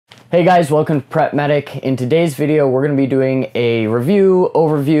Hey guys, welcome to Prep Medic. In today's video, we're going to be doing a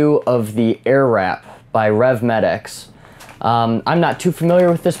overview of the AirWrap by RevMedX. I'm not too familiar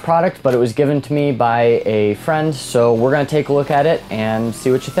with this product, but it was given to me by a friend, so we're going to take a look at it and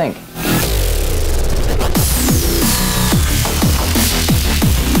see what you think.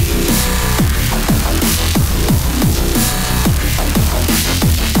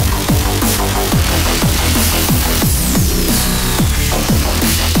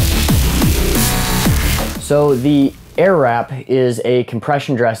 So the AirWrap is a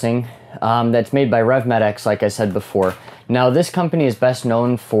compression dressing that's made by RevMedX, like I said before. Now this company is best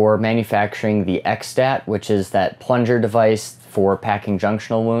known for manufacturing the X-Stat, which is that plunger device for packing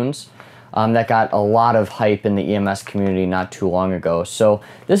junctional wounds that got a lot of hype in the EMS community not too long ago. So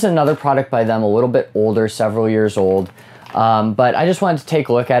this is another product by them, a little bit older, several years old. But I just wanted to take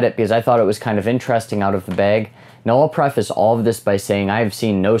a look at it because I thought it was kind of interesting out of the bag. Now I'll preface all of this by saying I have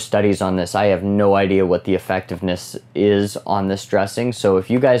seen no studies on this. I have no idea what the effectiveness is on this dressing. So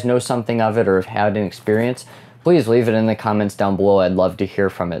if you guys know something of it or have had an experience, please leave it in the comments down below. I'd love to hear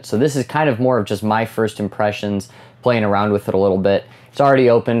from it. So this is kind of more of just my first impressions, playing around with it a little bit. It's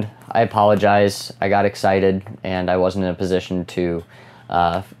already opened. I apologize. I got excited and I wasn't in a position to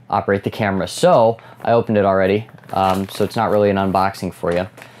operate the camera. So I opened it already. So it's not really an unboxing for you.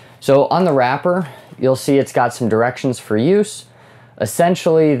 So on the wrapper, you'll see it's got some directions for use.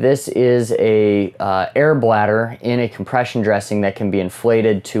 Essentially, this is a air bladder in a compression dressing that can be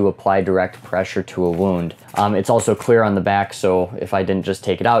inflated to apply direct pressure to a wound. It's also clear on the back, so if I didn't just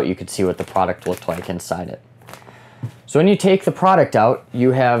take it out, you could see what the product looked like inside it. So when you take the product out,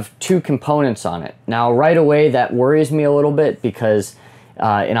 you have two components on it. Now, right away, that worries me a little bit because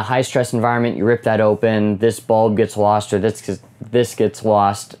in a high-stress environment, you rip that open, this bulb gets lost, or this gets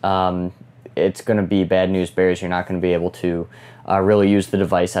lost. It's going to be bad news bears. You're not going to be able to really use the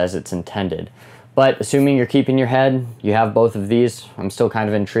device as it's intended. But assuming you're keeping your head, you have both of these. I'm still kind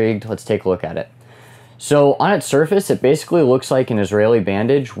of intrigued. Let's take a look at it. So on its surface, it basically looks like an Israeli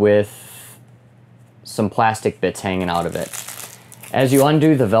bandage with some plastic bits hanging out of it. As you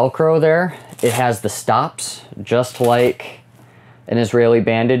undo the Velcro there, it has the stops, just like an Israeli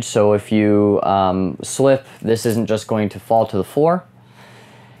bandage. So if you slip, this isn't just going to fall to the floor.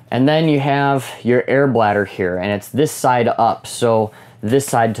 And then you have your air bladder here, and it's this side up, so this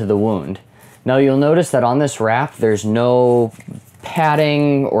side to the wound. Now you'll notice that on this wrap, there's no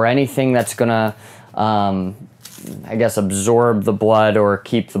padding or anything that's gonna, I guess, absorb the blood or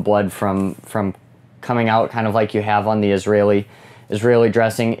keep the blood from coming out, kind of like you have on the Israeli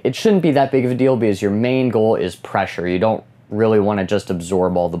dressing. It shouldn't be that big of a deal because your main goal is pressure. You don't really want to just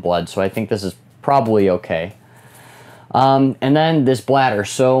absorb all the blood, so I think this is probably okay. And then this bladder.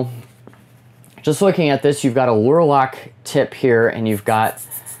 So just looking at this, you've got a Lure-Lock tip here, and you've got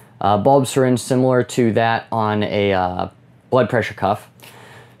a bulb syringe similar to that on a blood pressure cuff.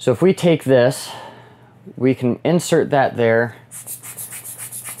 So if we take this, we can insert that there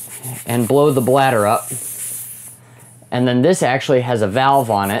and blow the bladder up. And then this actually has a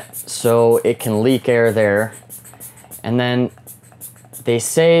valve on it, so it can leak air there. And then they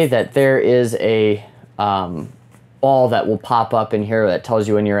say that there is a ball that will pop up in here that tells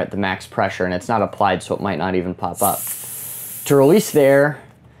you when you're at the max pressure, and it's not applied, so it might not even pop up. To release the air,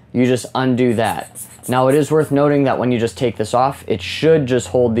 you just undo that. Now it is worth noting that when you just take this off, it should just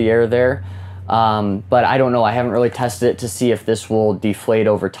hold the air there, but I don't know. I haven't really tested it to see if this will deflate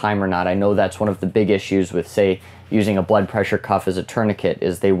over time or not. I know that's one of the big issues with, say, using a blood pressure cuff as a tourniquet,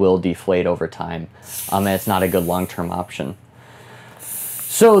 is they will deflate over time, and it's not a good long-term option.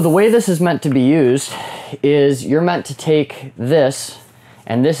 So the way this is meant to be used is you're meant to take this,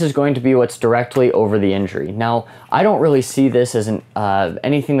 and this is going to be what's directly over the injury. Now, I don't really see this as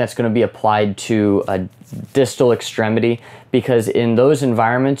anything that's going to be applied to a distal extremity, because in those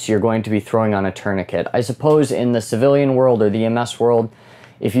environments, you're going to be throwing on a tourniquet. I suppose in the civilian world or the EMS world,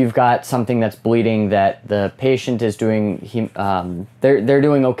 if you've got something that's bleeding that the patient is doing, they're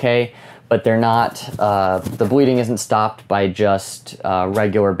doing okay, but they're not, the bleeding isn't stopped by just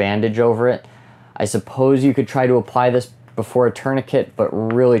regular bandage over it. I suppose you could try to apply this before a tourniquet, but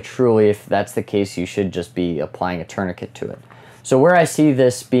really, truly, if that's the case, you should just be applying a tourniquet to it. So where I see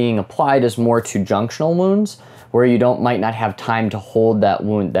this being applied is more to junctional wounds, where you might not have time to hold that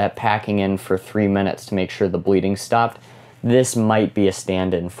wound, that packing in for 3 minutes to make sure the bleeding stopped. This might be a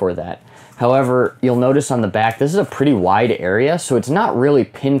stand-in for that. However, you'll notice on the back, this is a pretty wide area, so it's not really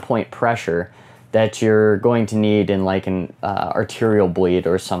pinpoint pressure that you're going to need in like an arterial bleed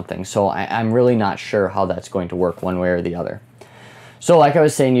or something. So I'm really not sure how that's going to work one way or the other. So like I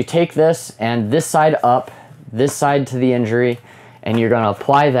was saying, you take this and this side up, this side to the injury, and you're going to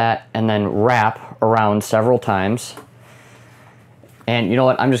apply that and then wrap around several times. And you know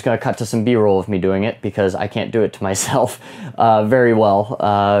what, I'm just going to cut to some B-roll of me doing it because I can't do it to myself very well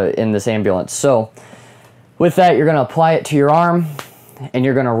in this ambulance. So with that, you're going to apply it to your arm and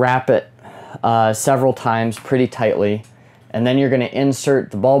you're going to wrap it several times pretty tightly. And then you're going to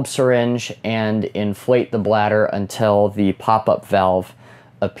insert the bulb syringe and inflate the bladder until the pop-up valve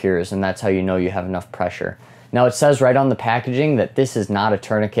appears, and that's how you know you have enough pressure. Now it says right on the packaging that this is not a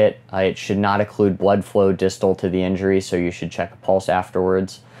tourniquet. It should not occlude blood flow distal to the injury, so you should check a pulse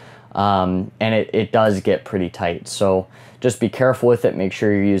afterwards. And it does get pretty tight, so just be careful with it. Make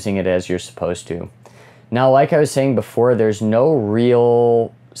sure you're using it as you're supposed to. Now, like I was saying before, there's no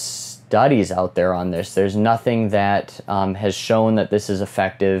real studies out there on this. There's nothing that has shown that this is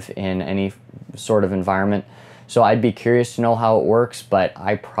effective in any sort of environment. So I'd be curious to know how it works, but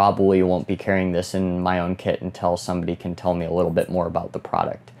I probably won't be carrying this in my own kit until somebody can tell me a little bit more about the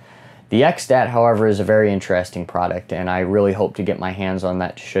product. The X-Stat, however, is a very interesting product, and I really hope to get my hands on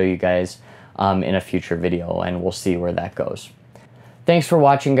that to show you guys in a future video, and we'll see where that goes. Thanks for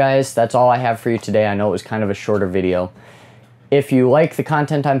watching, guys. That's all I have for you today. I know it was kind of a shorter video. If you like the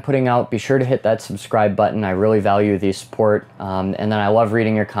content I'm putting out, be sure to hit that subscribe button. I really value the support, and then I love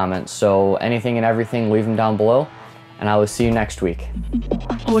reading your comments. So anything and everything, leave them down below, and I will see you next week.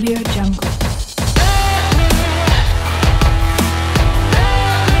 Audio Jungle.